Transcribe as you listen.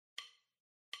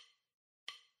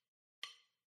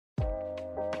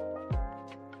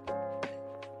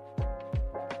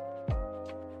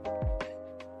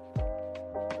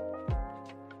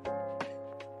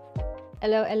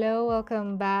Hello, hello,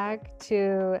 welcome back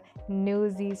to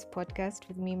Nosey's podcast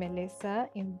with me, Melissa.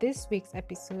 In this week's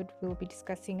episode, we'll be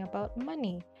discussing about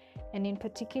money, and in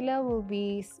particular, we'll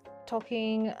be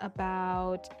talking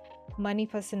about money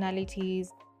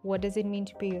personalities. What does it mean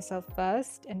to pay yourself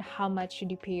first, and how much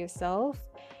should you pay yourself?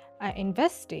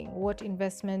 Investing, what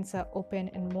investments are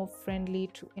open and more friendly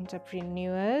to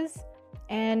entrepreneurs,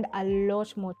 and a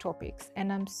lot more topics.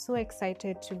 And I'm so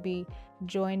excited to be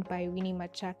joined by Winnie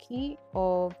Machaki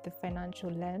of The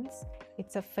Financial Lens.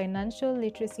 It's a financial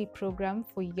literacy program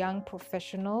for young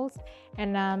professionals,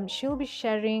 and she'll be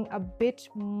sharing a bit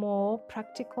more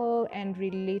practical and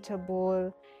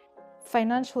relatable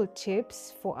financial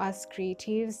tips for us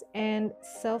creatives and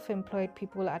self-employed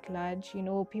people at large,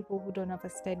 people who don't have a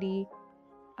steady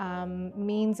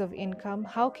means of income.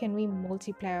 How can we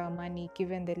multiply our money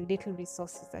given the little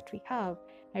resources that we have?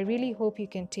 I really hope you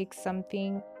can take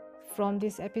something from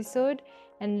this episode,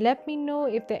 and let me know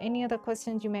if there are any other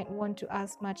questions you might want to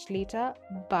ask much later,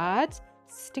 but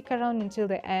stick around until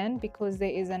the end because there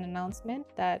is an announcement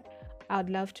that I'd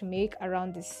love to make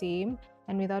around the same.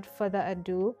 And without further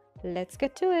ado, let's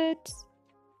get to it.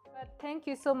 But thank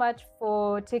you so much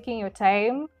for taking your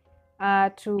time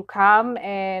to come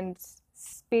and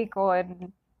speak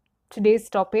on today's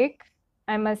topic.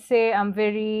 I must say I'm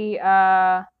very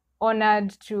honored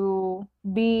to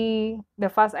be the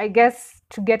first, I guess,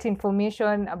 to get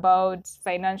information about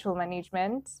financial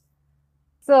management.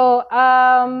 So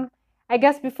I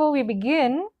guess before we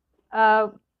begin,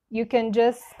 you can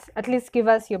just at least give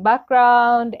us your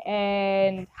background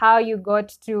and how you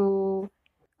got to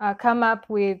come up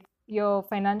with your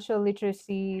financial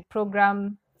literacy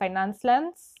program, Finance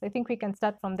Lens. I think we can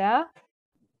start from there.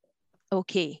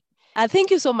 Okay. Thank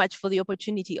you so much for the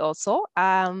opportunity also.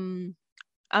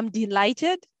 I'm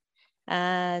delighted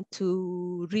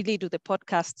to really do the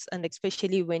podcasts, and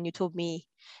especially when you told me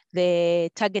the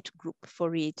target group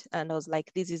for it, and I was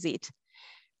like, this is it.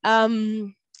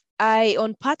 I,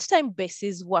 on part-time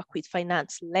basis, work with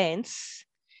Finance Lens,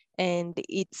 and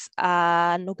it's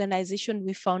an organization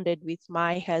we founded with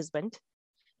my husband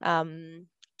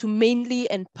to mainly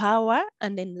empower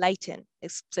and enlighten,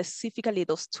 specifically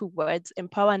those two words,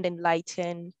 empower and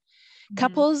enlighten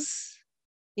couples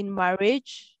in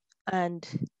marriage. And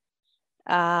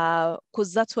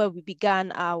because that's where we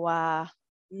began our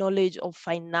knowledge of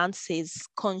finances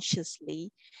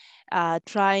consciously,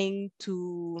 trying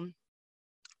to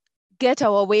get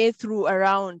our way through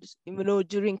around,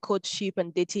 during courtship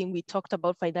and dating, we talked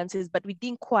about finances, but we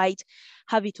didn't quite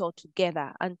have it all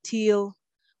together until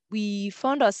we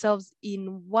found ourselves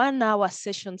in 1 hour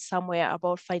session somewhere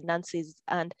about finances,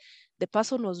 and the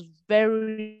person was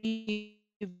very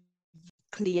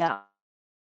clear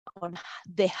on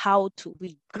the how to.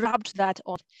 We grabbed that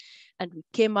on and we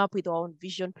came up with our own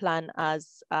vision plan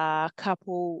as a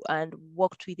couple and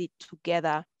worked with it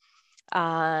together,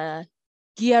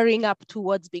 gearing up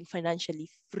towards being financially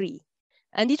free.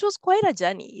 And it was quite a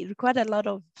journey. It required a lot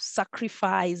of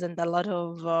sacrifice and a lot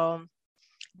of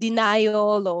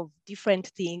denial of different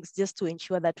things just to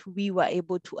ensure that we were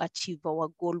able to achieve our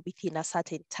goal within a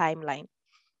certain timeline.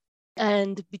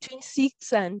 And between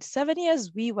 6 and 7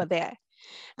 years, we were there.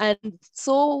 And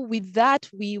so with that,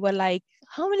 we were like,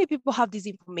 how many people have this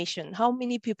information? How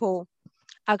many people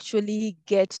actually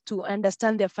get to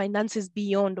understand their finances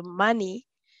beyond money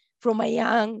from a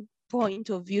young point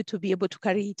of view to be able to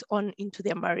carry it on into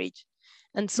their marriage?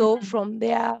 And so from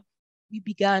there, we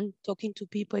began talking to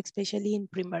people, especially in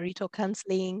premarital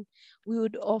counseling. We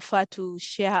would offer to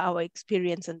share our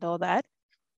experience and all that.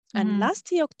 And last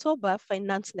year, October,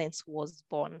 Finance Lens was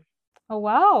born. Oh,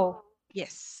 wow.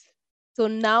 Yes. So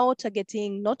now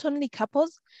targeting not only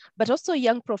couples, but also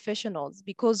young professionals,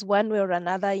 because one way or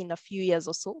another, in a few years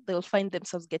or so, they'll find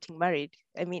themselves getting married.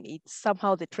 I mean, it's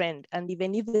somehow the trend. And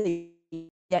even if they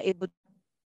are able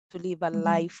to live a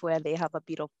life where they have a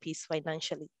bit of peace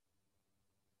financially.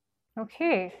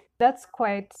 Okay, that's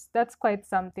quite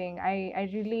something. I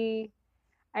really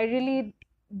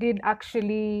did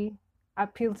actually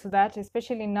appeal to that,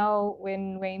 especially now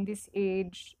when we're in this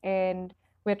age and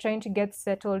we're trying to get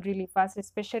settled really fast,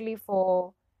 especially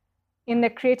for in the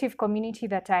creative community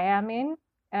that I am in.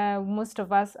 Most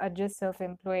of us are just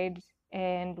self-employed,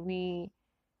 and we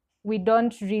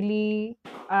don't really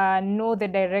know the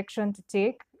direction to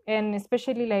take, and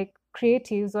especially like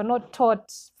creatives are not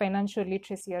taught financial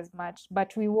literacy as much,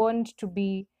 but we want to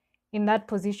be in that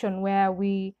position where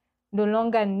we no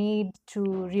longer need to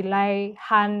rely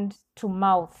hand to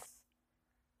mouth.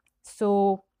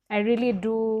 So I really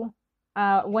do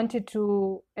wanted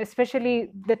to, especially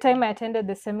the time I attended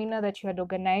the seminar that you had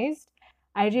organized,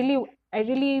 I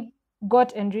really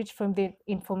got enriched from the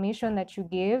information that you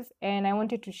gave, and I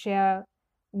wanted to share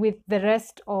with the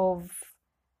rest of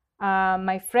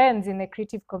my friends in the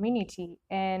creative community,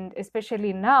 and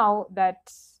especially now that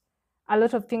a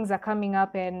lot of things are coming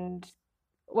up, and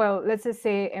well, let's just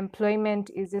say employment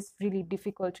is just really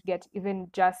difficult to get, even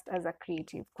just as a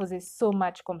creative, because there's so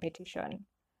much competition.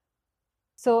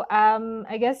 So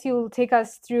I guess you'll take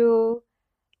us through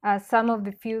some of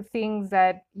the few things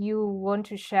that you want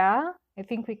to share. I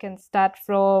think we can start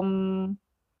from.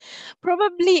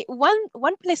 Probably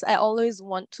one place I always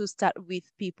want to start with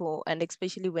people, and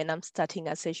especially when I'm starting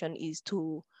a session, is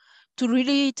to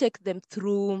really take them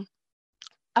through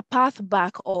a path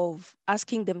back of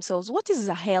asking themselves, what is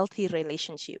a healthy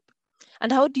relationship?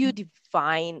 And how do you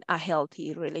define a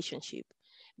healthy relationship?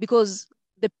 Because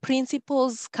the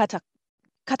principles cut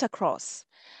across.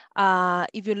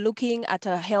 If you're looking at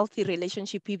a healthy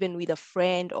relationship, even with a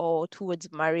friend or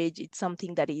towards marriage, it's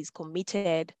something that is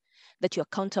committed, that you're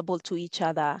accountable to each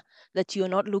other, that you're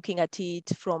not looking at it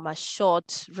from a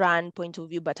short run point of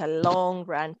view, but a long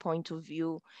run point of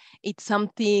view. It's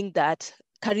something that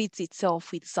carries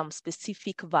itself with some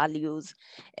specific values.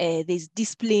 There's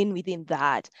discipline within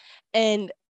that.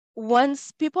 And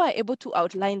once people are able to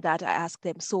outline that, I ask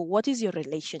them, so what is your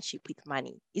relationship with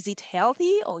money? Is it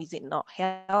healthy or is it not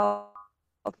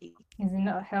healthy? Is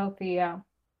not healthy, yeah.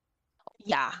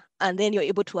 Yeah. And then you're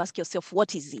able to ask yourself,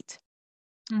 what is it?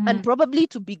 Mm-hmm. And probably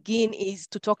to begin is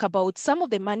to talk about some of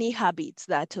the money habits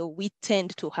that we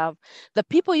tend to have, that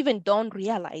people even don't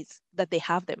realize that they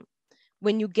have them.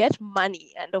 When you get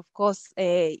money, and of course,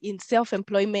 in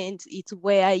self-employment, it's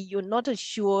where you're not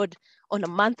assured on a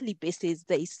monthly basis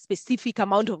there is specific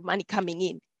amount of money coming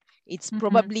in. It's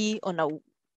probably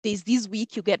there's this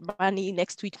week you get money,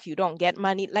 next week you don't get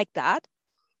money, like that.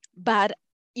 But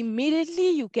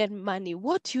immediately you get money,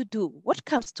 what you do, what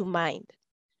comes to mind?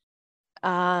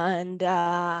 And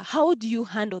how do you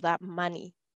handle that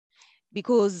money?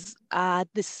 Because at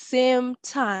the same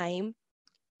time,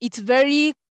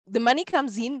 the money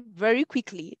comes in very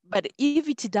quickly, but if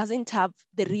it doesn't have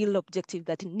the real objective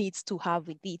that it needs to have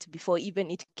with it before even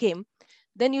it came,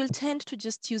 then you'll tend to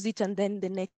just use it, and then the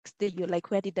next day you're like,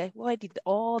 where did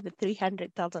all the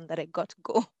 300,000 that I got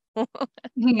go?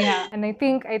 Yeah, and I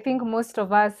think most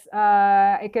of us,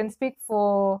 I can speak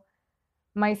for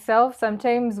myself.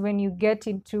 Sometimes when you get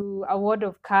into a world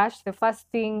of cash, the first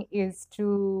thing is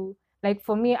to, like,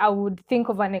 for me, I would think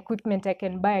of an equipment I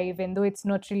can buy, even though it's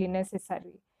not really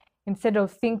necessary, instead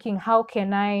of thinking, how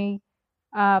can I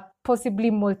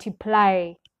possibly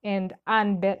multiply and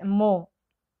earn more?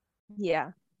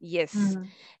 Yeah, yes.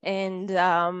 And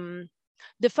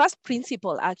the first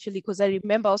principle, actually, because I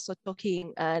remember also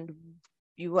talking, and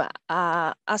you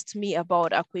asked me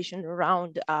about a question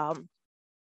around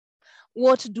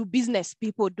what do business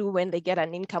people do when they get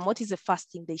an income? What is the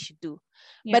first thing they should do?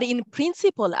 Yeah. But in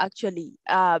principle, actually,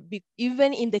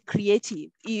 even in the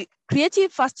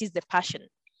creative first is the passion.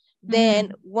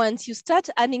 Then once you start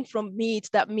earning from it,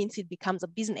 that means it becomes a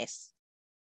business.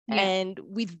 Yeah. And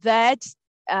with that,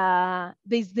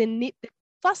 there's the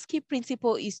first key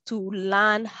principle is to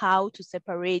learn how to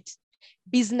separate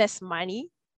business money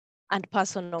and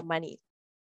personal money.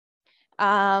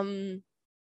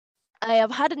 I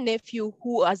have had a nephew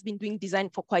who has been doing design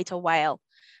for quite a while.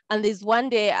 And there's one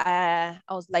day I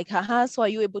was like, so are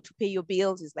you able to pay your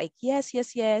bills? He's like, yes,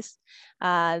 yes, yes. There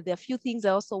are a few things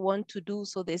I also want to do.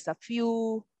 So there's a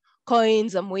few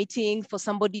coins I'm waiting for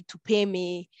somebody to pay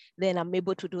me. Then I'm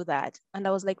able to do that. And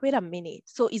I was like, wait a minute.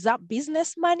 So is that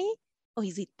business money or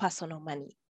is it personal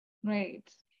money? Right.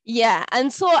 Yeah.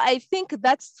 And so I think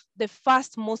that's the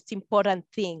first most important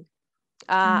thing.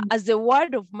 As the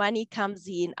word of money comes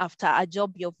in after a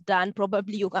job you've done,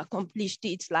 probably you accomplished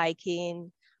it like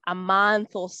in a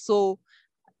month or so,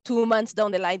 2 months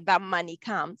down the line, that money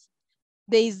comes.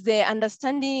 There is the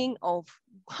understanding of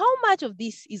how much of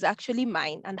this is actually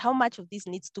mine and how much of this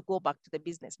needs to go back to the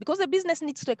business, because the business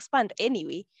needs to expand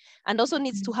anyway and also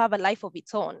needs to have a life of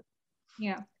its own.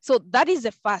 Yeah. So that is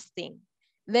the first thing.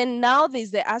 Then now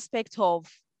there's the aspect of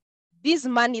this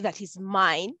money that is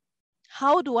mine.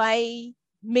 How do I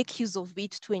make use of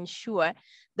it to ensure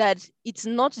that it's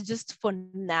not just for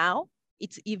now,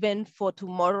 it's even for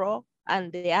tomorrow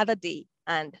and the other day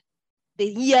and the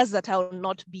years that I will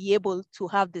not be able to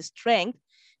have the strength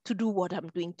to do what I'm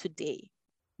doing today.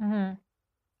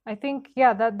 I think,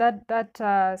 yeah,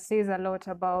 that says a lot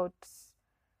about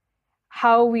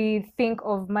how we think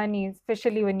of money,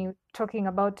 especially when you're talking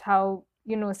about how,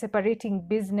 separating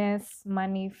business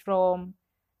money from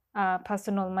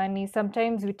personal money.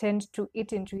 Sometimes we tend to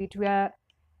eat into it, where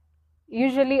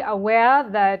usually aware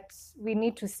that we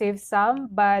need to save some,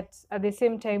 but at the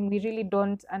same time, we really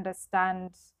don't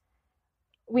understand.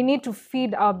 We need to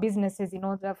feed our businesses in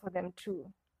order for them to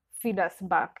feed us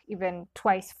back, even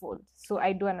twice fold. So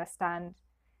I do understand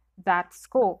that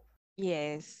scope.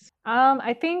 Yes.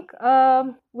 I think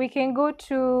we can go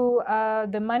to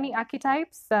the money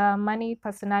archetypes, money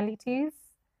personalities,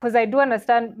 because I do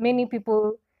understand many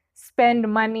people spend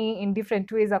money in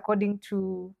different ways according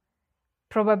to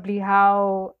probably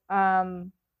how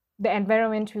the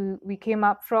environment we came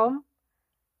up from.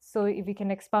 So if you can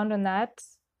expound on that.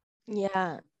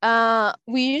 Yeah.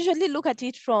 We usually look at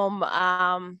it from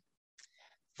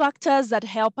factors that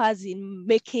help us in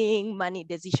making money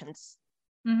decisions.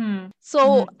 Mm-hmm.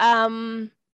 So, Mm-hmm.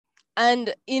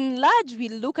 and in large, we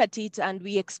look at it and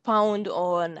we expound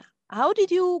on how did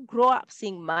you grow up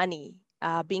seeing money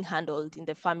being handled in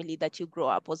the family that you grew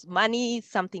up? Was money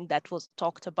something that was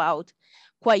talked about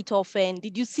quite often?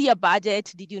 Did you see a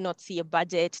budget? Did you not see a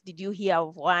budget? Did you hear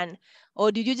of one?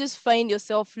 Or did you just find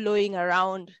yourself flowing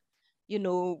around? You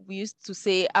know, we used to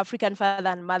say African father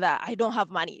and mother, I don't have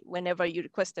money whenever you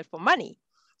requested for money.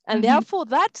 And Mm-hmm. therefore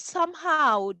that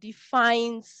somehow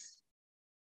defines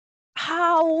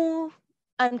how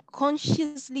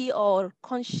unconsciously or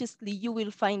consciously you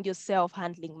will find yourself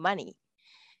handling money.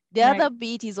 The Right. other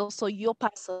bit is also your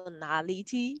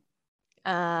personality,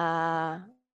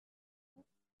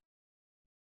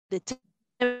 the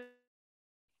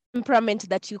temperament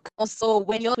that you can also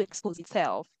when you expose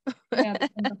itself. Yeah.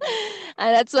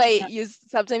 And that's why Yeah. you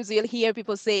sometimes you'll hear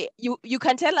people say you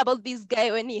can tell about this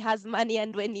guy when he has money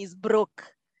and when he's broke,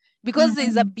 because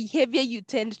there's a Mm-hmm. behavior you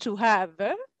tend to have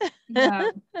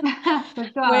Yeah. For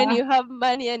when sure. you have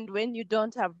money and when you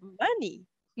don't have money.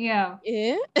 Yeah.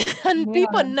 Yeah. And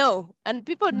people Yeah. know, and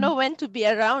people Mm. know when to be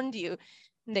around you.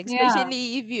 And Yeah.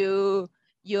 especially if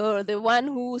you're the one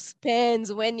who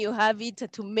spends when you have it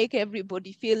to make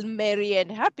everybody feel merry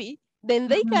and happy, then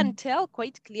they Mm-hmm. can tell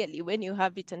quite clearly when you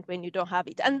have it and when you don't have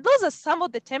it. And those are some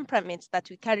of the temperaments that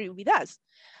we carry with us.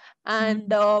 And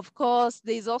Mm-hmm. of course,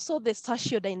 there's also the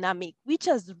social dynamic, which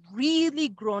has really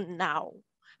grown now.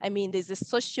 I mean, there's a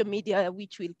social media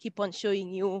which will keep on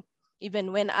showing you,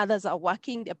 even when others are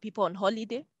working, there are people on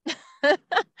holiday.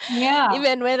 Yeah.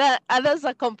 Even when others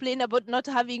are complaining about not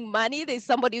having money, there's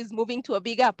somebody who's moving to a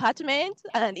bigger apartment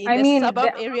and in I the mean,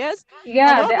 suburb areas and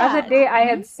yeah, all the other that. day I Mhm.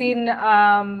 had seen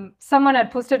someone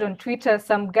had posted on Twitter,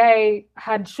 some guy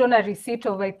had shown a receipt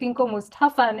of I think almost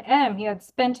half an M he had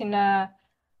spent in a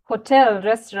hotel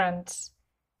restaurant,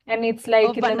 and it's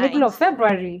like in the middle of Overnight.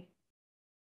 February.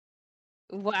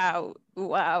 Wow,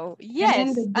 wow. And then they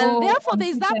Yes. And go therefore, on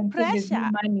there's Twitter that and say there's no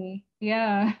pressure. money.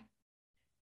 Yeah.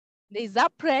 There's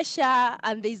that pressure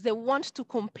and there's the want to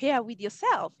compare with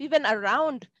yourself, even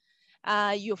around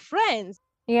your friends.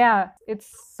 Yeah, it's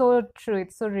so true.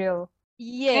 It's so real. Eh,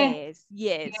 Yes,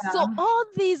 yes. So yeah. all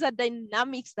these are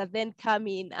dynamics that then come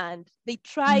in and they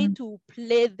try Mm, to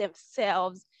play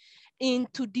themselves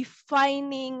into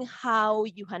defining how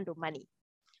you handle money.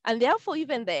 And therefore,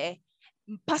 even the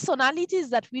personalities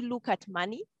that we look at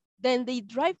money, then they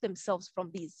drive themselves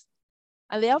from these.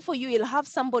 And therefore, you will have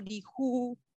somebody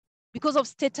who, because of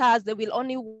status, they will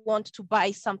only want to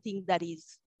buy something that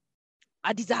is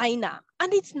a designer.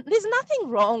 And there's nothing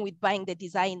wrong with buying the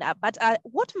designer, but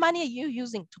what money are you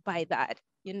using to buy that?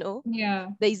 You know, yeah.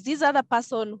 there's this other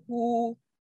person who,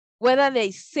 whether they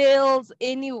sales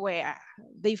anywhere,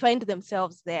 they find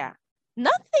themselves there.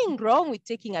 Nothing wrong with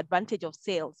taking advantage of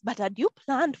sales, but had you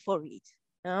planned for it?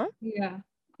 Huh? Yeah.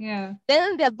 Yeah.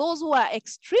 Then there are those who are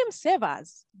extreme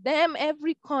savers. Them,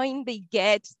 every coin they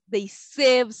get, they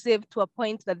save to a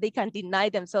point that they can deny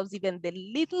themselves even the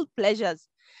little pleasures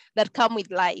that come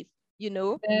with life, you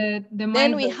know. The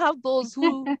Then we miser. have those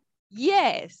who,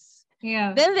 yes.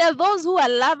 Yeah. Then there are those who are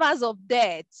lovers of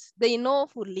debt. They know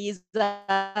Fuliza,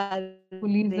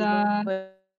 they know Fuliza,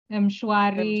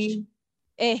 Mshwari.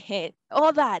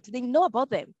 all that. They know about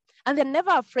them. And they're never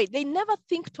afraid. They never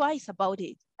think twice about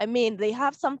it. I mean, they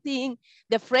have something,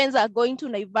 their friends are going to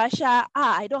Naivasha.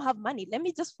 I don't have money. Let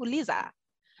me just Fuliza.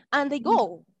 And they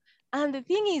go. And the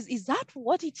thing is that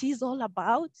what it is all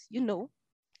about? You know?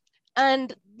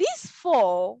 And these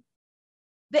four,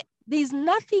 there's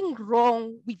nothing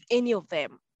wrong with any of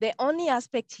them. The only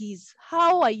aspect is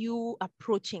how are you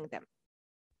approaching them?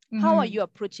 How are Mm-hmm. you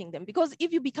approaching them? Because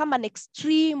if you become an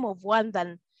extreme of one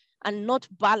and not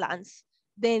balance,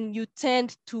 then you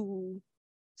tend to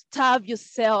starve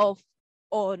yourself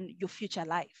on your future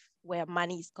life where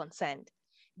money is concerned.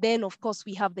 Then, of course,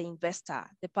 we have the investor,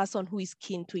 the person who is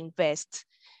keen to invest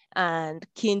and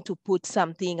keen to put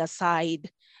something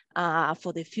aside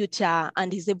for the future,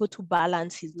 and is able to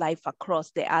balance his life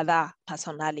across the other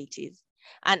personalities.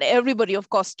 And everybody, of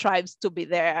course, strives to be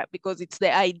there because it's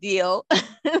the ideal.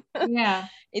 Yeah.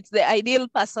 It's the ideal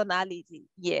personality.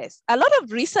 Yes. A lot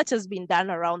of research has been done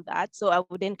around that. So I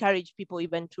would encourage people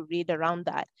even to read around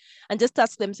that and just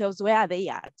ask themselves, where are they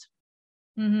at?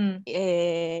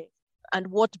 And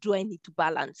what do I need to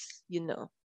balance,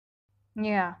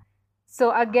 Yeah.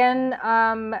 So again,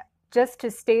 just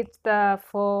to state the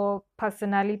four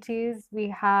personalities, we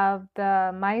have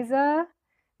the miser.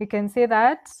 We can say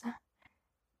that.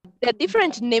 There are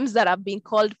different names that have been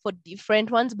called for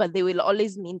different ones, but they will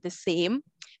always mean the same.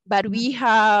 But we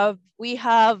have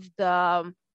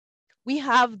the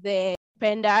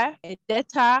spender, a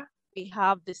debtor, we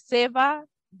have the saver,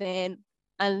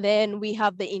 and then we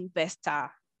have the investor.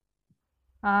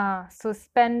 So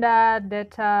spender,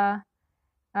 debtor,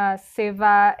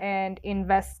 saver, and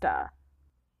investor.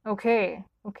 Okay.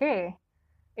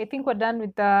 I think we're done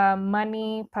with the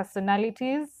money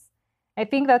personalities. I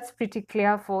think that's pretty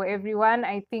clear for everyone.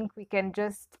 I think we can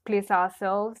just place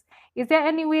ourselves. Is there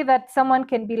any way that someone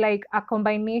can be like a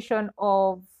combination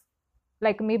of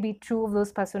like maybe two of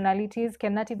those personalities?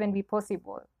 Can that even be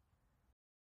possible?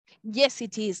 Yes,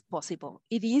 it is possible.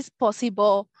 It is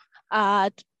possible.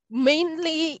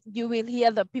 Mainly, you will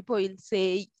hear the people will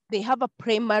say they have a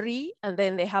primary and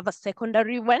then they have a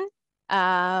secondary one.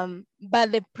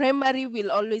 But the primary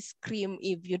will always scream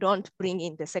if you don't bring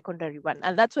in the secondary one.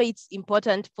 And that's why it's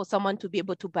important for someone to be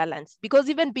able to balance, because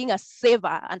even being a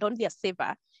saver and only a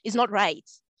saver is not right.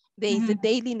 There is the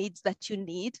daily needs that you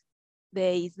need.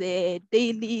 There is the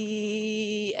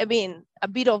daily, a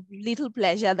bit of little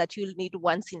pleasure that you'll need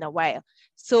once in a while.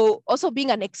 So also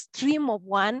being an extreme of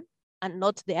one and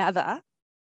not the other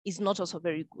is not also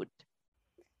very good.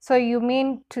 So you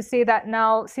mean to say that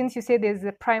now, since you say there's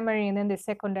the primary and then the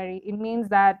secondary, it means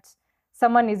that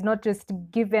someone is not just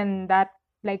given that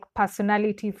like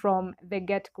personality from the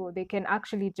get-go. They can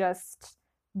actually just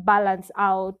balance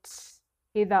out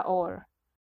either or.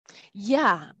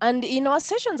 Yeah, and in our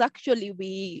sessions, actually,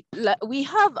 we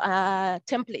have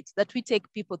templates that we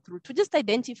take people through to just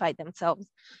identify themselves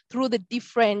through the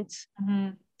different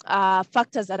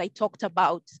factors that I talked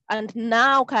about. And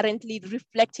now currently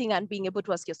reflecting and being able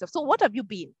to ask yourself, so what have you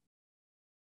been?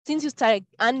 Since you started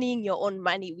earning your own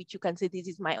money, which you can say, this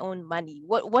is my own money,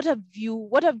 what have you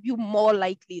more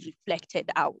likely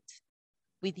reflected out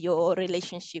with your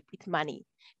relationship with money?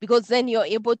 Because then you're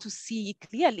able to see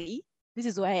clearly, this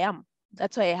is where I am.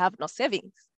 That's why I have no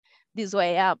savings. This is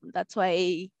where I am. That's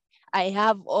why I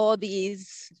have all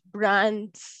these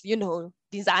brands,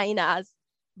 designers,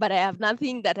 but I have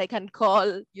nothing that I can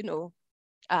call,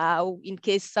 in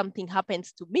case something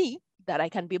happens to me, that I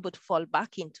can be able to fall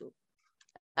back into.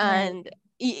 And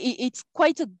it's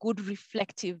quite a good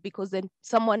reflective, because then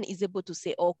someone is able to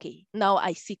say, okay, now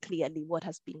I see clearly what I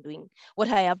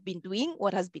have been doing,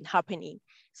 what has been happening.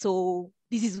 So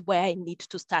this is where I need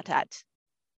to start at.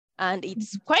 And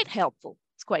it's quite helpful.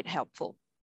 It's quite helpful.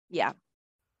 Yeah.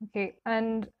 Okay.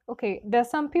 And there's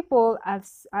some people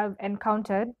I've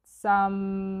encountered,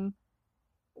 some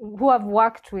who I've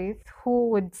worked with, who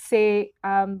would say,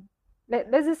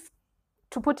 let's just,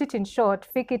 to put it in short,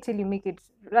 fake it till you make it.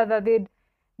 Rather,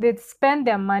 they'd spend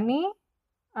their money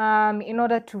in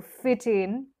order to fit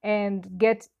in and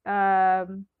get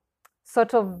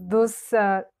sort of those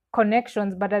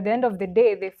connections, but at the end of the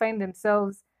day, they find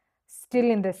themselves still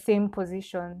in the same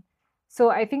position. So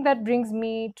I think that brings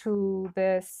me to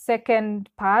the second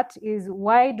part, is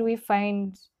why do we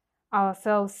find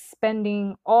ourselves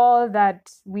spending all that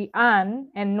we earn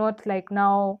and not like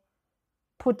now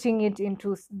putting it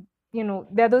into,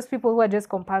 there are those people who are just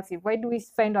compulsive. Why do we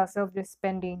find ourselves just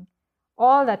spending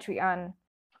all that we earn?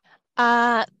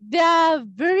 There are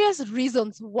various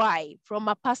reasons why, from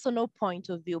a personal point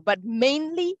of view, but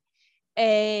mainly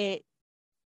I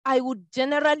would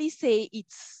generally say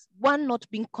it's one, not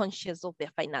being conscious of their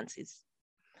finances.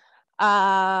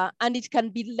 And it can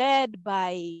be led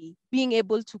by being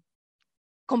able to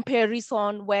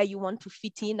comparison where you want to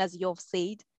fit in, as you've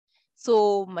said.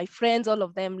 So my friends, all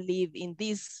of them live in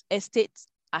these estates.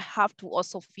 I have to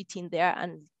also fit in there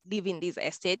and live in this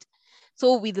estate.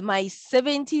 So with my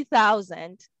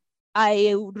 70,000,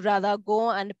 I would rather go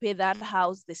and pay that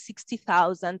house the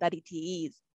 60,000 that it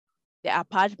is, the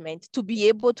apartment, to be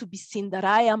able to be seen that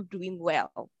I am doing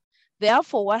well.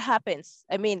 Therefore, what happens?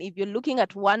 If you're looking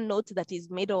at one note that is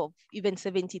made of even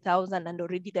 70,000 and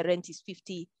already the rent is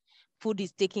 50, food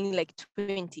is taking like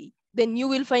 20, then you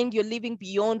will find you're living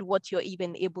beyond what you're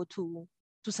even able to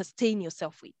sustain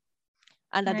yourself with.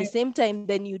 And at the same time,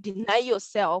 then you deny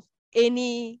yourself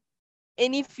any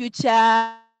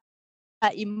future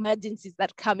emergencies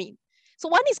that come in. So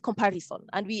one is comparison.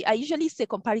 And I usually say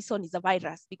comparison is a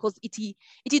virus because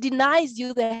it denies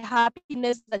you the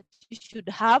happiness that you should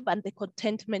have and the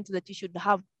contentment that you should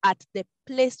have at the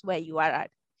place where you are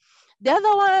at. The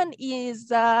other one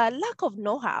is lack of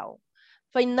know-how.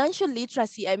 Financial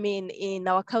literacy, I mean, in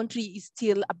our country is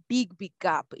still a big, big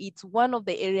gap. It's one of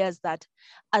the areas that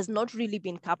has not really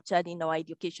been captured in our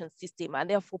education system. And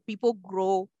therefore people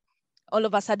grow, all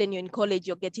of a sudden you're in college,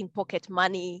 you're getting pocket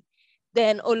money.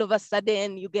 Then all of a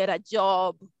sudden you get a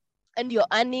job and you're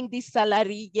earning this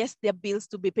salary. Yes, there are bills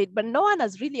to be paid, but no one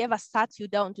has really ever sat you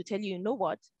down to tell you, you know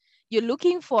what, you're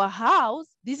looking for a house.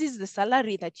 This is the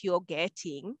salary that you're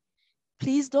getting.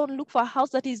 Please don't look for a house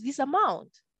that is this amount.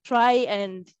 Try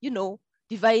and,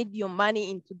 divide your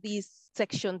money into these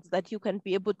sections that you can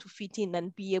be able to fit in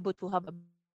and be able to have a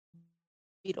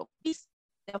bit of peace.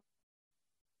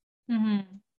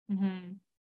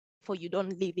 For you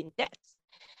don't live in debt.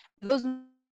 Because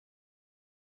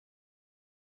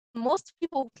most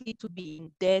people need to be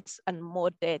in debt and more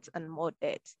debt and more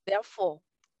debt. Therefore,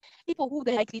 people who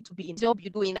are likely to be in job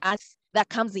you're doing as that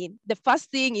comes in, the first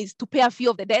thing is to pay a few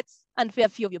of the debts and pay a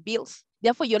few of your bills.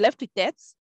 Therefore, you're left with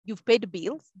debts. You've paid the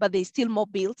bills, but there's still more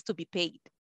bills to be paid.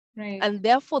 Right. And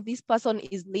therefore, this person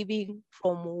is living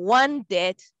from one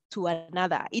debt to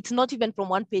another. It's not even from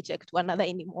one paycheck to another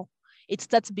anymore. It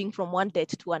starts being from one debt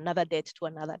to another debt to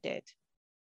another debt.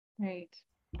 Right.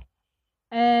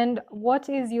 And what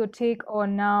is your take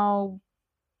on now,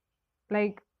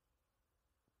 like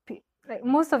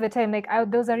most of the time, there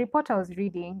was a report I was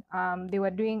reading, they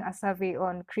were doing a survey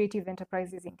on creative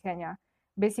enterprises in Kenya,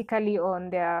 basically on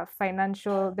the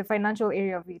financial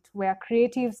area of it, where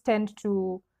creatives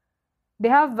they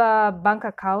have bank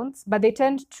accounts, but they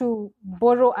tend to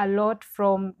borrow a lot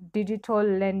from digital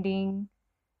lending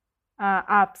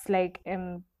apps like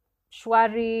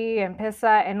Shwari,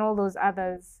 M-Pesa, and all those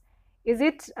others. Is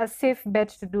it a safe bet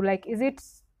to do? Is it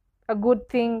a good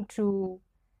thing to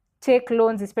take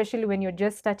loans, especially when you're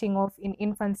just starting off in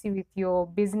infancy with your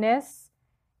business?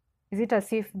 Is it a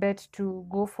safe bet to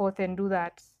go forth and do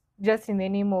that just in the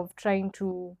name of trying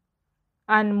to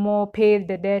earn more, pay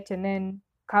the debt, and then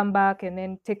come back and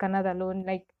then take another loan?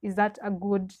 Is that a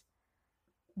good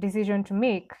decision to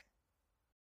make?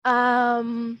 I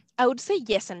would say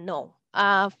yes and no.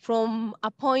 From a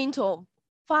point of,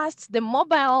 first, the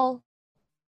mobile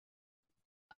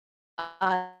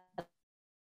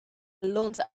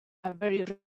loans are very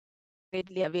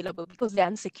readily available because they're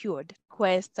unsecured.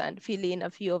 Request and fill in a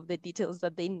few of the details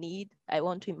that they need. I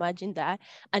want to imagine that.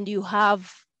 And you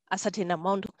have a certain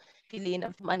amount of filling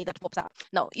of money that pops up.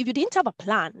 Now, if you didn't have a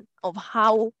plan of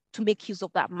how to make use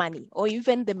of that money, or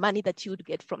even the money that you would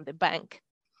get from the bank,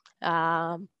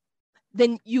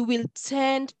 then you will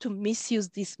tend to misuse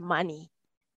this money.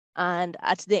 And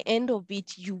at the end of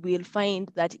it, you will find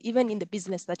that even in the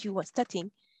business that you were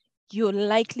starting, you're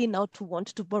likely now to want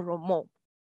to borrow more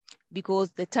because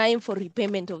the time for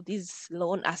repayment of this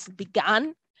loan has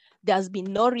begun. There's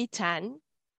been no return,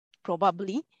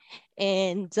 probably.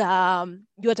 And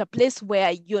you're at a place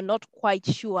where you're not quite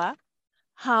sure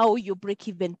how your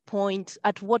break-even point,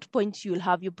 at what point you'll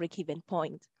have your break-even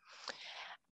point.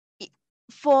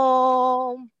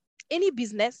 For any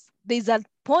business, there's a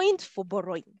point for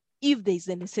borrowing if there's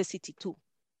a necessity to.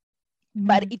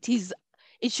 But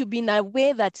it should be in a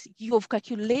way that you've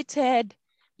calculated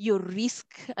your risk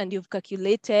and you've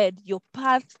calculated your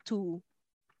path to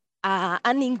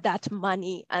earning that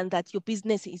money and that your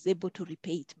business is able to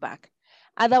repay it back.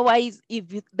 Otherwise, if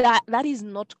that is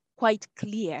not quite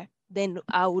clear, then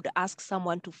I would ask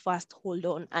someone to first hold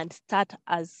on and start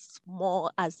as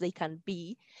small as they can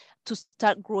be to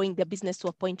start growing their business to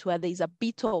a point where there is a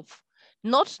bit of,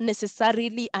 not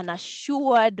necessarily an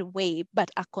assured way,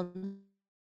 but a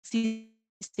consistent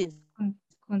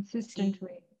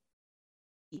way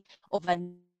of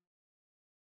an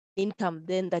income.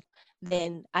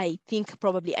 Then I think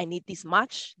probably I need this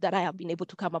much that I have been able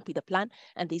to come up with a plan,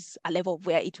 and there's a level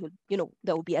where it will,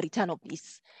 there will be a return of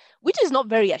this, which is not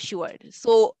very assured.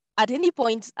 So at any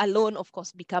point, a loan, of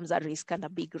course, becomes a risk, and a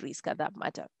big risk at that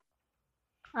matter.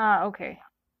 Okay.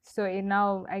 So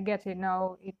now I get it.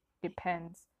 Now it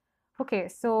depends. Okay.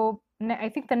 So I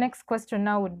think the next question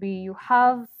now would be, you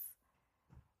have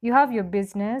your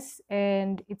business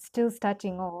and it's still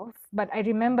starting off, but I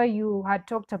remember you had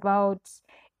talked about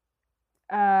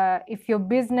if your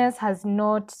business has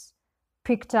not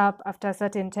picked up after a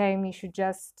certain time, you should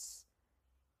just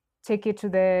take it to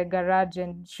the garage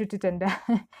and shoot it and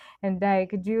die. And die.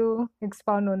 Could you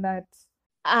expound on that?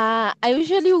 I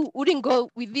usually wouldn't go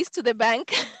with this to the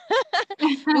bank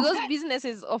because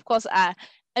businesses, of course,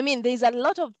 there's a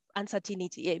lot of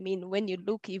uncertainty. I mean, when you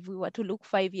look, if we were to look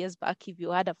 5 years back, if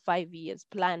you had a 5 years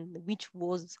plan, which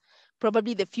was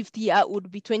probably the fifth year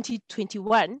would be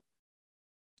 2021.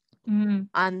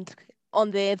 And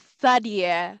on the third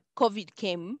year, COVID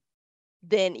came,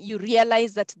 then you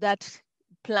realize that that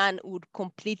plan would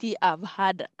completely have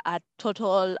had a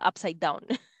total upside down.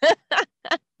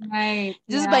 Right.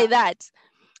 Just Yeah. by that.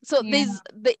 So Yeah.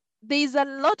 there's a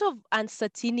lot of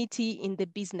uncertainty in the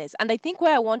business. And I think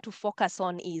where I want to focus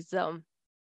on is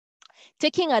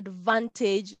taking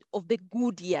advantage of the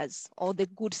good years or the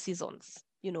good seasons,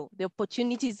 the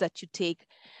opportunities that you take,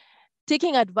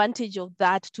 taking advantage of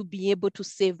that to be able to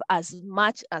save as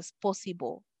much as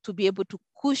possible, to be able to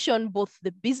cushion both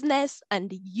the business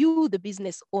and you, the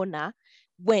business owner,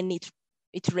 when it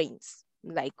rains,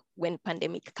 like when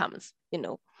pandemic comes,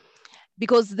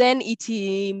 because then it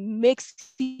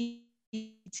makes it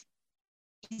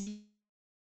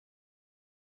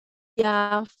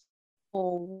easier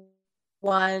for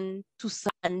one to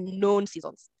unknown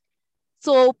seasons.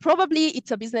 So probably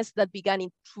it's a business that began in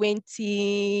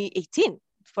 2018,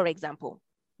 for example.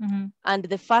 And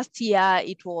the first year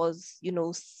it was,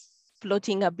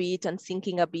 floating a bit and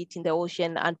sinking a bit in the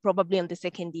ocean. And probably on the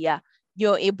second year,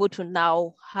 you're able to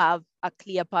now have a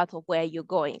clear path of where you're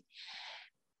going.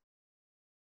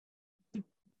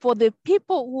 For the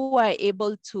people who are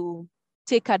able to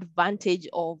take advantage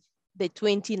of the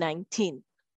 2019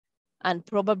 and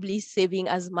probably saving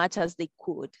as much as they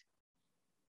could,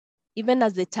 even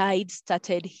as the tide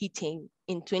started hitting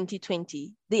in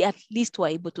 2020, they at least were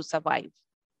able to survive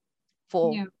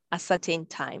for a certain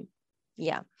time.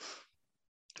 Yeah.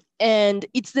 And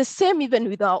it's the same even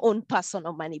with our own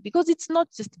personal money, because it's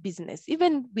not just business,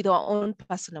 even with our own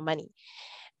personal money.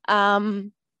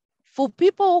 For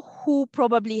people who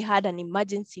probably had an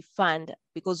emergency fund,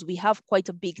 because we have quite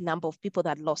a big number of people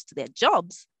that lost their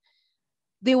jobs,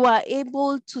 they were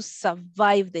able to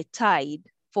survive the tide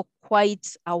for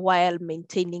quite a while,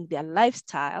 maintaining their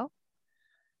lifestyle,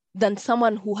 than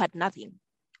someone who had nothing,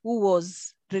 who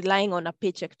was relying on a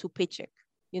paycheck to paycheck,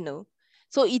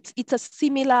 So it's a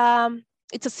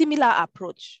similar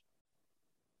approach.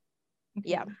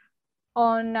 Okay. Yeah.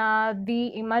 On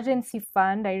the emergency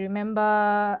fund, I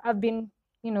remember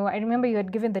you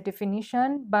had given the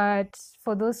definition, but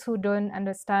for those who don't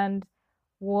understand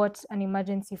what an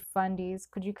emergency fund is,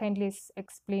 could you kindly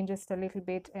explain just a little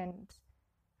bit, and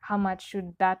how much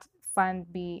should that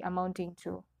fund be amounting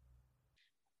to?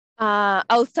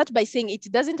 I'll start by saying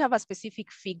it doesn't have a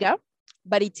specific figure,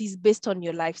 but it is based on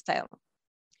your lifestyle.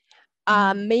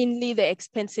 Mainly the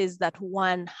expenses that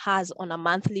one has on a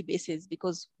monthly basis,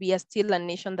 because we are still a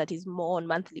nation that is more on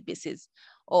monthly basis.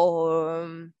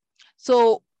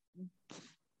 So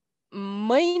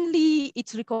mainly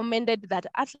it's recommended that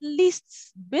at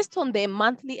least based on the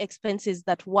monthly expenses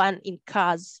that one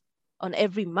incurs on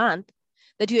every month,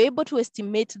 that you're able to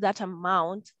estimate that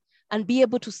amount and be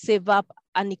able to save up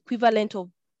an equivalent of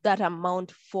that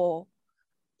amount for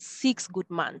 6 good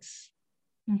months,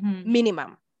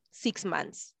 minimum 6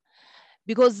 months.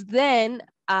 Because then,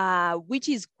 which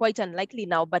is quite unlikely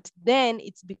now, but then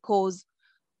it's because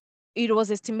it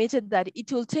was estimated that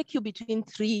it will take you between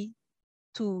 3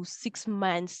 to 6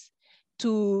 months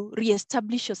to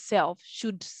reestablish yourself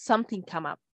should something come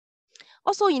up.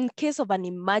 Also, in case of an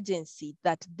emergency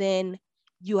that then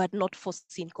you had not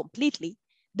foreseen completely,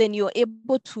 then you're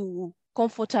able to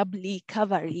comfortably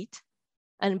cover it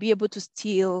and be able to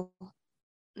still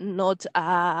not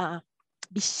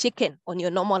be shaken on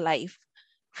your normal life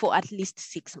for at least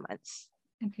 6 months.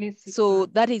 At least 6 so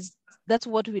months. That's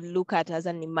what we look at as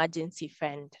an emergency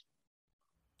fund.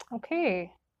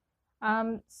 Okay.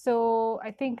 So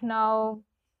I think now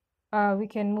we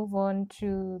can move on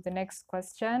to the next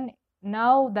question.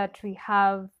 Now that we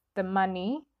have the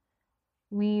money,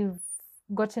 we've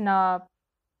gotten our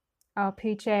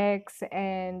paychecks,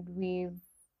 and we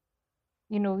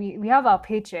have our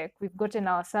paycheck, we've gotten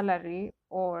our salary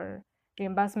or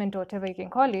reimbursement or whatever you can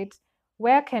call it.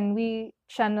 Where can we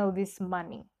channel this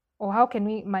money, or how can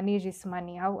we manage this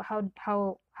money? How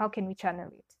can we channel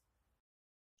it?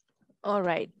 All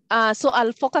right. So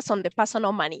I'll focus on the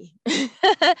personal money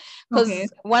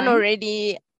because one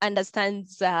already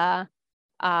understands how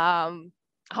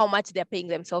much they're paying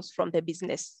themselves from the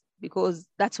business, because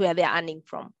that's where they're earning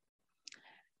from.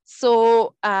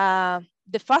 So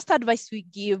the first advice we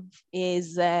give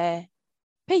is pay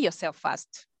yourself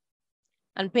first.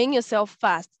 And paying yourself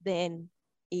first then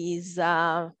is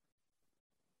the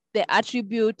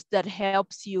attribute that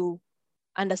helps you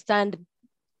understand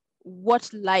what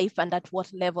life and at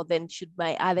what level then should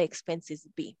my other expenses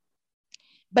be.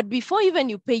 But before even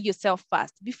you pay yourself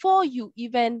first, before you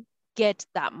even get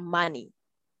that money,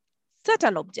 set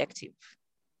an objective.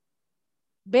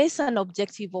 Base an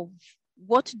objective of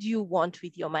what do you want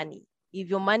with your money? If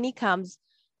your money comes,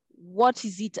 what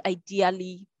is it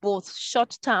ideally, both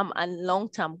short-term and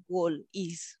long-term goal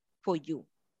is for you,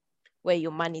 where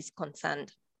your money is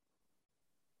concerned?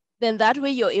 Then that way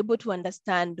you're able to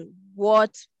understand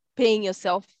what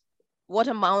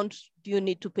amount do you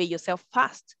need to pay yourself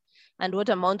first, and what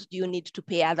amount do you need to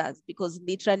pay others? Because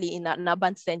literally in an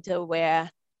urban center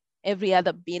where every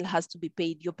other bill has to be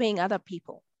paid, you're paying other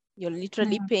people. You're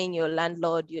literally paying your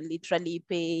landlord, you're literally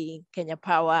paying Kenya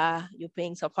Power, you're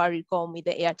paying Safaricom with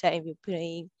the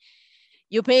airtime,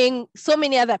 you're paying so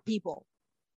many other people.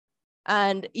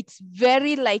 And it's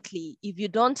very likely, if you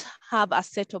don't have a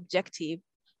set objective,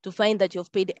 to find that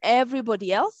you've paid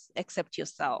everybody else except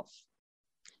yourself.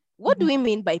 What do we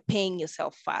mean by paying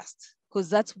yourself first?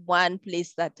 Because that's one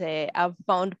place that I've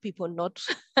found people not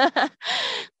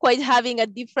quite having a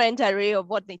different array of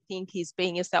what they think is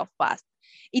paying yourself first.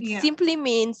 It simply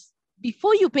means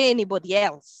before you pay anybody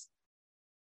else,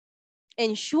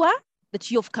 ensure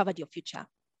that you've covered your future.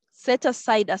 Set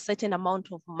aside a certain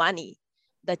amount of money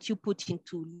that you put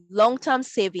into long-term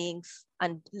savings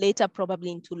and later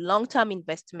probably into long-term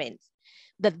investments,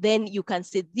 that then you can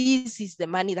say, this is the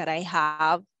money that I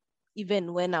have,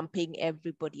 even when I'm paying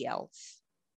everybody else.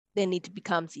 Then it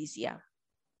becomes easier.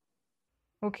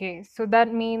 Okay, so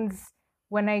that means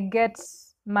when I get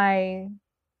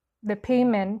the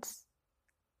payment,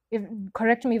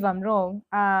 correct me if I'm wrong,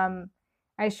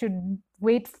 I should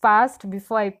wait fast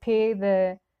before I pay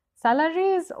the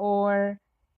salaries, or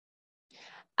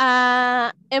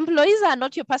employees are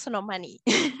not your personal money.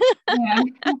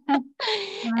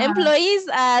 Employees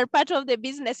are part of the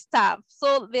business staff,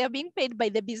 so they are being paid by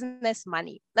the business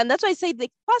money. And that's why I say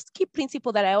the first key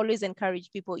principle that I always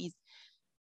encourage people is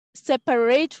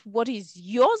separate what is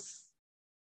yours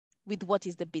with what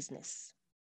is the business.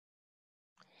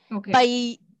 Okay.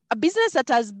 By a business that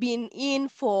has been in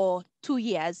for 2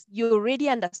 years, you already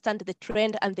understand the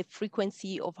trend and the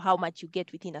frequency of how much you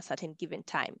get within a certain given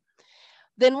time.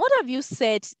 Then what have you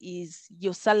set is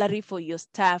your salary for your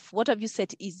staff? What have you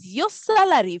set is your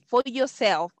salary for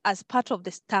yourself as part of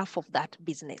the staff of that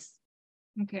business?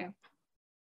 Okay.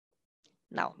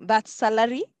 Now, that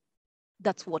salary,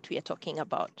 that's what we are talking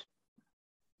about.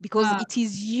 Because it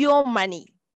is your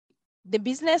money. The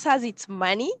business has its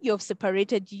money. You've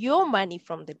separated your money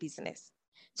from the business.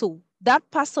 So that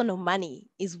personal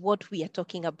money is what we are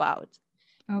talking about.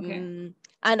 Okay.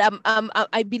 And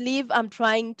I believe I'm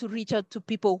trying to reach out to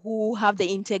people who have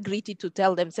the integrity to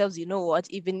tell themselves, you know what,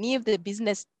 even if the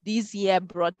business this year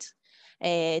brought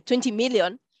 20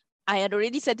 million, I had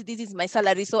already said this is my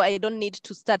salary, so I don't need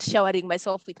to start showering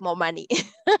myself with more money.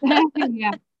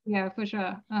 Yeah, for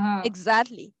sure.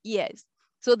 Exactly, yes.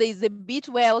 So there's a bit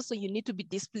where also you need to be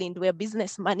disciplined where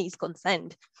business money is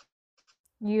concerned.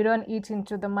 You don't eat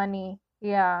into the money.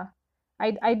 Yeah.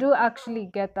 I do actually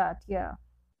get that. Yeah.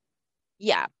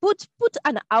 Yeah, put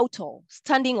an auto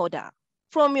standing order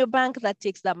from your bank that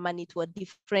takes that money to a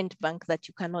different bank that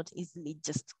you cannot easily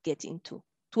just get into,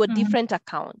 to a different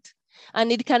account.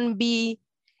 And it can be,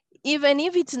 even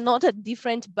if it's not a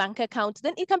different bank account,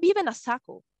 then it can be even a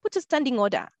circle. Put a standing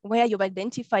order where you've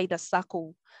identified a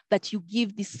circle that you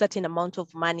give this certain amount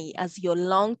of money as your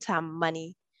long-term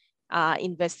money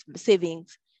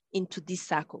savings into this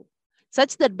circle,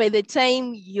 such that by the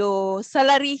time your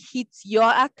salary hits your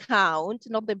account,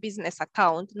 not the business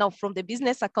account, now from the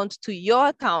business account to your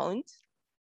account,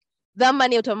 that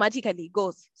money automatically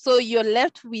goes. So you're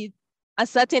left with a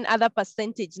certain other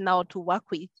percentage now to work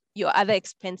with your other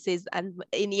expenses and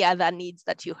any other needs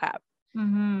that you have.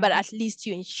 But at least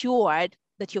you ensured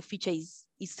that your future is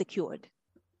secured.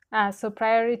 So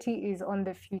priority is on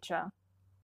the future.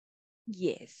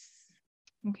 Yes.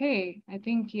 Okay, I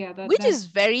think, yeah. Which is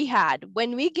very hard.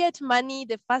 When we get money,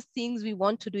 the first things we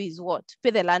want to do is what?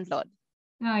 Pay the landlord.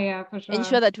 Oh, yeah, for sure.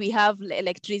 Ensure that we have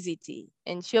electricity.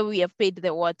 Ensure we have paid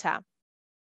the water.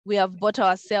 We have bought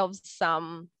ourselves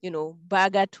some,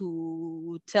 burger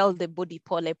to tell the body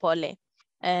pole pole.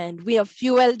 And we have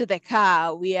fueled the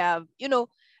car. We have,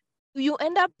 you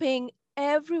end up paying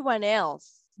everyone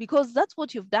else because that's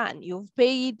what you've done. You've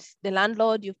paid the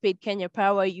landlord, you've paid Kenya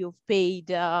Power, you've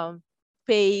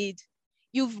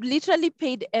you've literally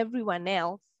paid everyone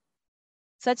else,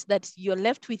 such that you're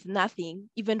left with nothing,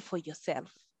 even for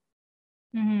yourself.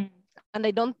 And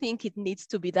I don't think it needs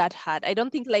to be that hard. I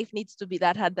don't think life needs to be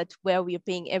that hard, that where we're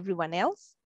paying everyone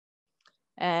else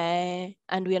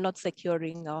and we are not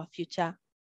securing our future.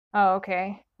 Oh,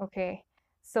 okay. Okay.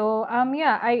 So,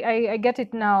 yeah, I get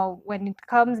it now. When it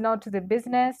comes now to the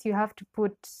business, you have to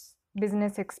put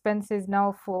business expenses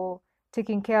now for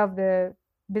taking care of the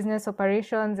business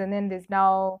operations, and then there's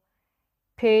now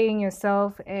paying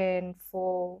yourself and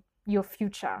for your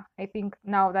future. I think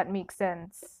now that makes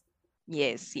sense.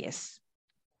 Yes, yes.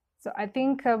 So I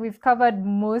think we've covered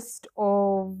most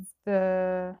of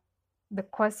the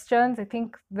questions. I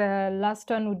think the last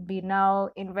one would be now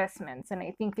investments, and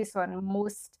I think this one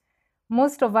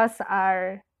most of us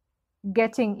are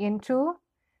getting into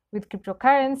with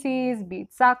cryptocurrencies, be it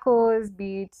SACCOs,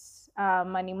 be it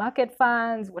money market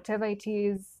funds, whatever it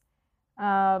is.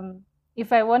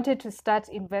 If I wanted to start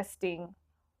investing,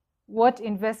 what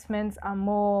investments are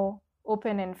more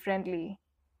open and friendly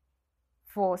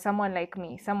for someone like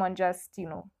me, someone just,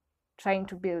 trying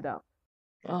to build up?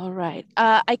 All right.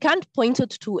 I can't point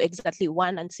it to exactly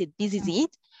one and say this is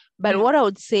it, but Yeah. what I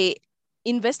would say,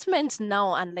 investments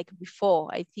now, unlike before,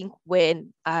 I think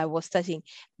when I was starting,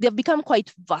 they've become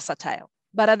quite versatile,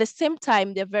 but at the same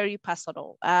time, they're very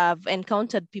personal. I've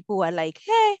encountered people who are like,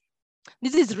 hey,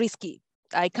 this is risky.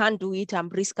 I can't do it. I'm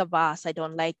risk averse. I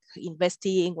don't like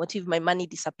investing. What if my money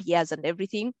disappears and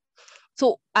everything?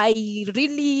 So I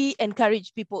really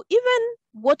encourage people, even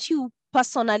what you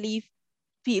personally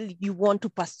feel you want to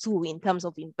pursue in terms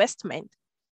of investment,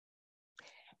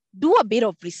 do a bit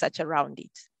of research around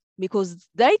it, because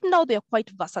right now they're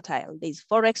quite versatile. There's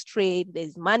forex trade,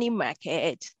 there's money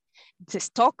market, the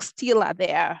stocks still are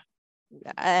there.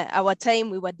 Our time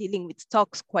we were dealing with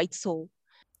stocks quite so.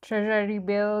 Treasury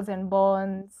bills and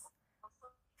bonds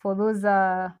for those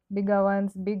bigger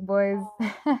ones, big boys.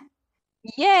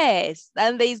 Yes,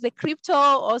 and there's the crypto,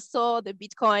 also the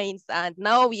Bitcoins, and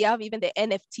now we have even the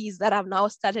NFTs that have now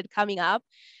started coming up.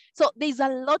 So there's a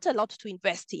lot to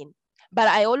invest in. But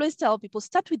I always tell people,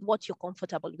 start with what you're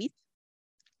comfortable with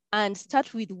and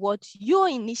start with what you're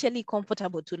initially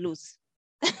comfortable to lose.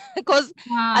 Because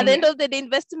at the end of the day,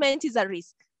 investment is a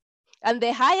risk. And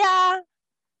the higher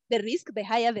the risk, the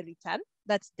higher the return.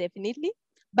 That's definitely.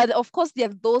 But of course, there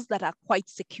are those that are quite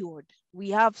secured. We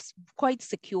have quite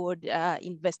secured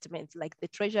investments like the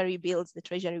treasury bills, the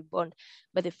treasury bond,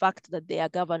 but the fact that they are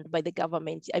governed by the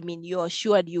government, I mean, you're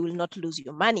assured you will not lose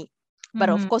your money. But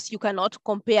of course, you cannot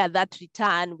compare that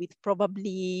return with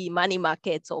probably money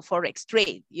markets or forex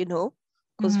trade,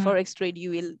 because forex trade,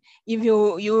 you will,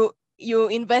 if you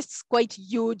invest quite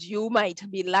huge, you might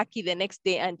be lucky the next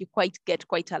day and you get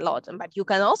quite a lot, but you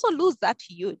can also lose that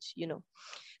huge,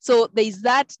 So there's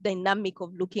that dynamic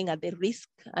of looking at the risk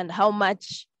and how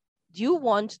much do you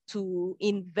want to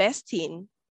invest in,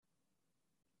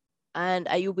 and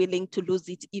are you willing to lose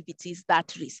it if it is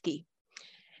that risky?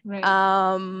 Right.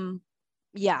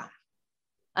 Yeah.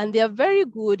 And there are very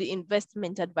good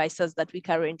investment advisors that we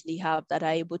currently have that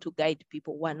are able to guide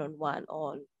people one-on-one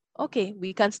on, okay,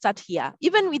 we can start here,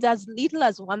 even with as little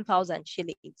as 1,000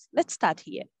 shillings. Let's start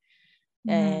here.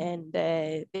 And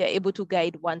they're able to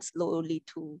guide one slowly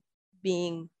to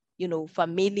being,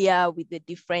 familiar with the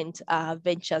different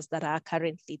ventures that are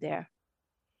currently there.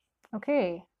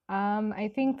 Okay.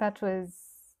 I think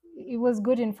it was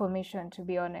good information, to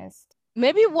be honest.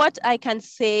 Maybe what I can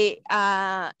say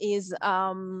is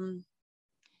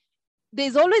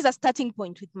there's always a starting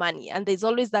point with money, and there's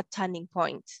always that turning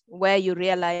point where you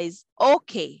realize,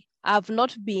 okay, I've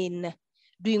not been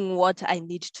doing what I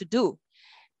need to do.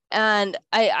 And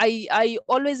I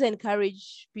always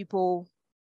encourage people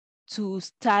to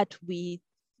start with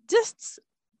just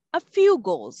a few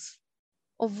goals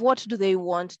of what do they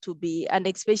want to be, and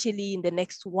especially in the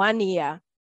next 1 year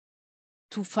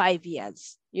to 5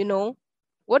 years,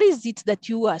 what is it that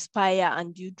you aspire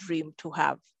and you dream to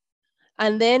have?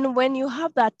 And then when you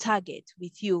have that target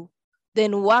with you,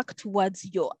 then work towards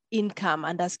your income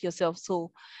and ask yourself,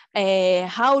 so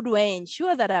how do I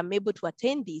ensure that I'm able to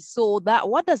attain this? So that,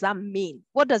 what does that mean?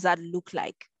 What does that look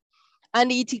like?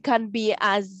 And it can be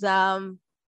as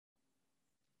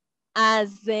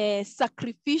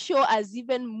sacrificial as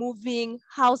even moving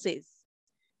houses.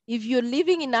 If you're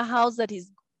living in a house that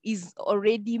is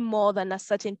already more than a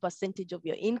certain percentage of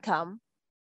your income,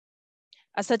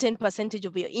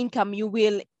 you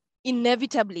will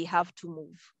inevitably have to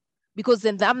move, because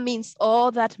then that means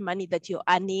all that money that you're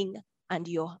earning and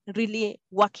you're really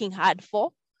working hard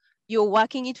for, you're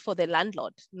working it for the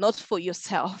landlord, not for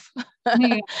yourself.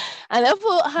 Yeah. And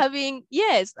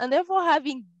therefore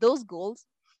having those goals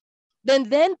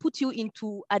then put you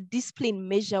into a discipline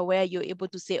measure where you're able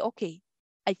to say, okay,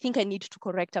 I think I need to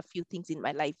correct a few things in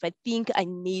my life. I think I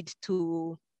need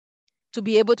to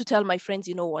be able to tell my friends,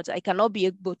 you know what, I cannot be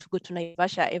able to go to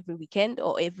Naivasha every weekend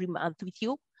or every month with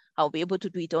you. I'll be able to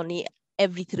do it only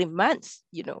every 3 months.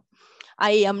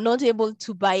 I am not able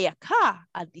to buy a car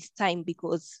at this time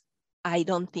because I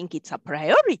don't think it's a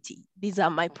priority. These are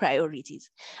my priorities.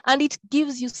 And it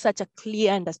gives you such a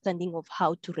clear understanding of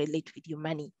how to relate with your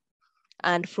money.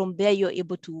 And from there, you're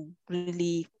able to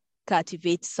really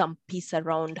cultivate some peace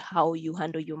around how you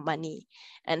handle your money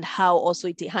and how also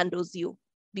it handles you.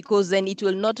 Because then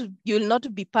you'll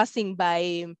not be passing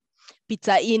by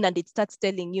Pizza Inn and it starts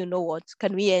telling you know what,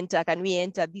 can we enter?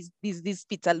 This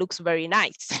pizza looks very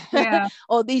nice. Yeah.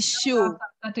 Or this shoe,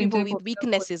 Certain people type with of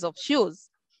weaknesses of shoes.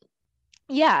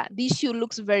 Yeah, this shoe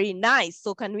looks very nice.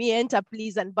 So can we enter,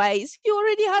 please, and buy? You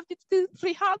already have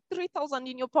 3,000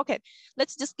 in your pocket.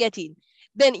 Let's just get in.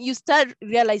 Then you start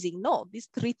realizing, no, this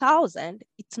 3,000,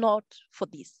 it's not for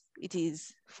this. It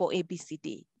is for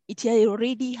ABCD. It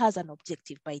already has an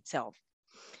objective by itself.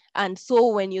 And so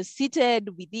when you're seated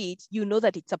with it, you know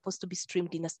that it's supposed to be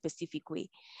streamed in a specific way.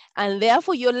 And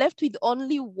therefore you're left with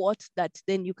only what that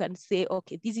then you can say,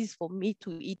 okay, this is for me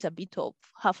to eat a bit of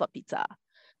half a pizza.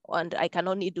 And I can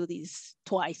only do this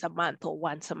twice a month or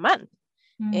once a month.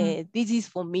 This is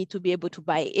for me to be able to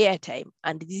buy airtime.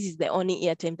 And this is the only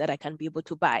airtime that I can be able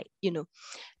to buy,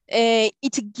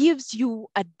 it gives you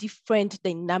a different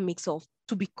dynamics of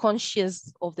to be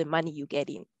conscious of the money you get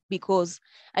in. Because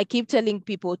I keep telling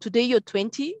people, today you're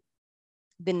 20,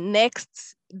 the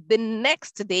next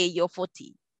day you're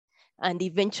 40, and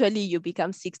eventually you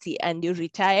become 60 and you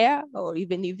retire, or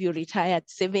even if you retire at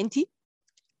 70,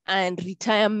 and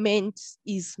retirement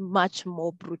is much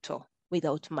more brutal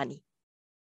without money.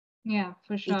 Yeah,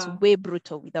 for sure. It's way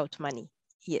brutal without money.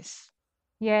 Yes.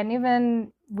 Yeah, and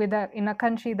even in a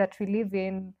country that we live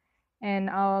in,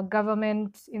 and our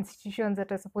government institutions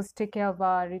that are supposed to take care of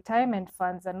our retirement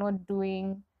funds are not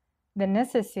doing the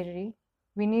necessary,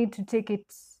 we need to take it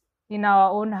in our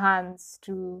own hands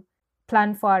to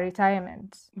plan for our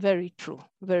retirement. Very true.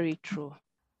 Very true.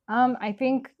 I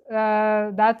think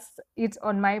that's it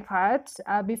on my part.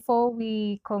 Before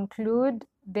we conclude,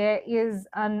 there is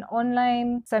an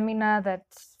online seminar that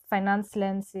Finance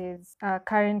Lens is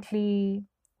currently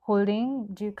holding.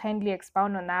 Do you kindly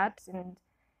expound on that and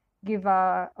give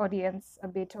our audience a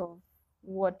bit of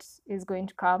what is going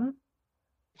to come?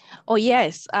 Oh,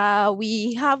 yes.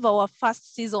 We have our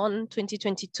first season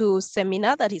 2022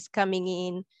 seminar that is coming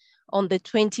in on the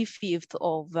 25th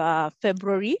of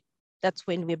February. That's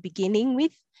when we're beginning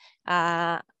with.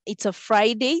 It's a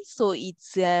Friday, so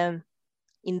it's in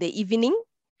the evening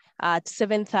at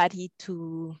 7:30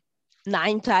 to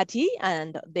 9:30,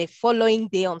 and the following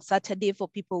day on Saturday for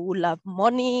people who love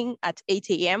morning at 8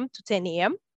 a.m. to 10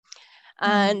 a.m.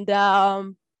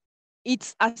 And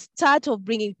it's a start of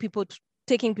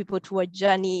taking people to a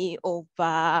journey of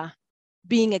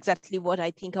being exactly what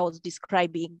I think I was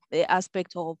describing, the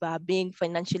aspect of being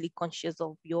financially conscious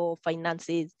of your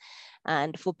finances,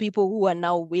 and for people who are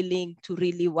now willing to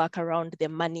really work around their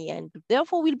money. And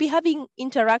therefore we'll be having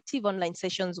interactive online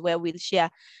sessions where we'll share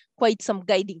quite some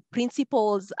guiding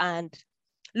principles and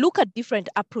look at different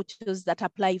approaches that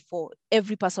apply for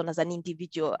every person as an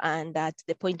individual and at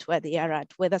the point where they are at,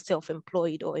 whether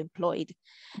self-employed or employed,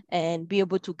 and be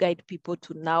able to guide people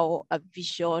to now a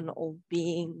vision of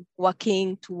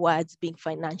working towards being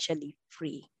financially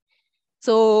free.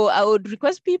 So I would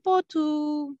request people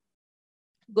to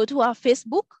go to our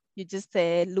Facebook. You just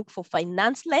look for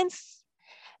Finance Lens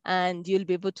and you'll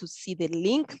be able to see the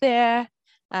link there.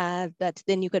 That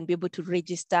then you can be able to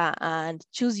register and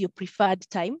choose your preferred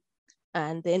time.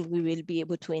 And then we will be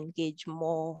able to engage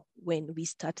more when we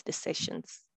start the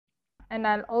sessions. And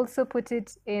I'll also put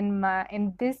it in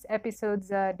this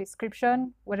episode's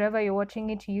description, wherever you're watching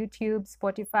it, YouTube,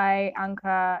 Spotify,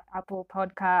 Anchor, Apple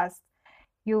Podcasts,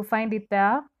 you'll find it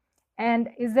there. And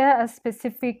is there a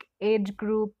specific age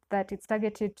group that it's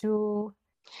targeted to?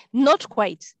 Not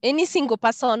quite. Any single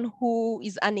person who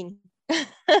is earning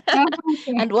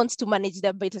and wants to manage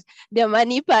their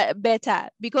money better,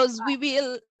 because we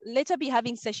will later be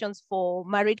having sessions for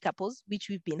married couples, which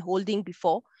we've been holding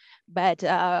before, but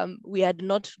we had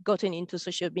not gotten into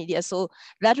social media. So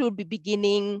that will be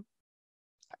beginning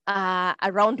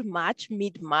around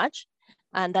mid-March.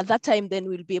 And at that time, then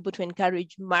we'll be able to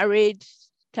encourage married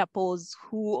couples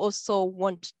who also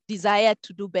desire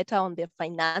to do better on their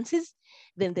finances.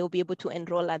 Then they'll be able to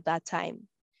enroll at that time.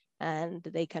 And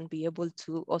they can be able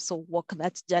to also walk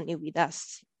that journey with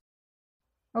us.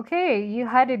 Okay, you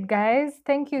had it, guys.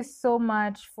 Thank you so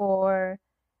much for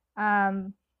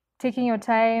taking your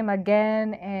time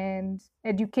again and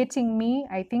educating me.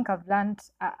 I think I've learned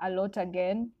a lot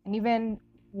again. And even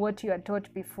what you had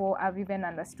taught before, I've even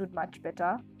understood much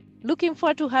better. Looking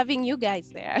forward to having you guys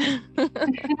there.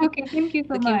 Okay, thank you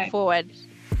so much. Looking forward.